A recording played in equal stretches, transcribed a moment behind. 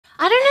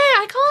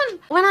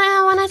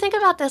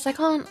about this. I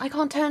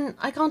can't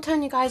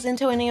turn you guys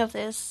into any of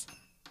this.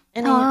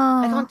 I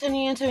can't turn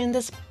you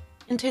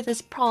into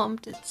this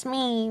prompt. It's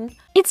mean.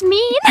 It's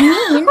mean?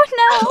 Mean? Oh,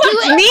 no. Do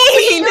it.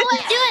 Mean. You know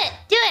what?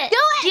 Do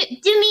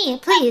it. Do me,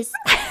 please.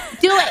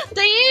 Do it.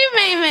 Do you,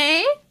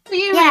 Mei? Do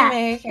you, Yeah.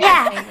 Mei? Okay,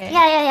 Yeah. okay.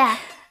 Yeah.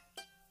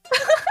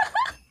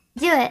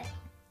 Do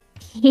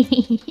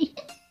it.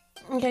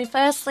 Okay,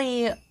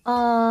 firstly,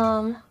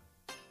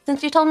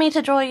 since you told me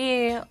to draw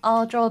you,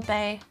 I'll draw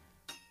Bae.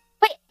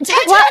 Wait,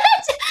 What?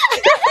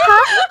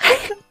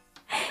 Huh?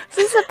 Is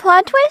this a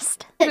plot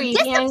twist?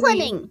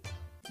 Disciplining.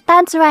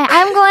 That's right.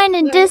 I'm going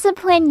to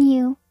discipline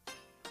you.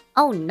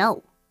 Oh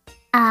no.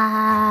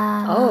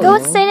 Go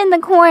sit in the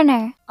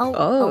corner.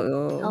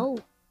 Oh.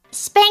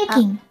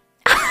 Spanking.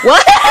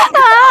 What?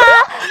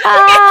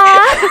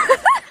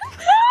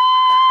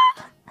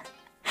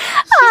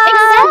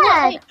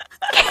 Except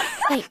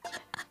wait.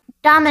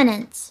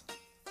 Dominance.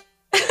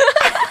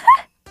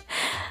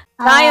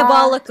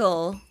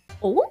 Diabolical.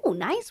 Oh,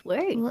 nice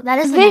word. Well, that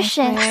is a Vicious.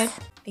 nice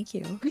word. Thank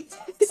you.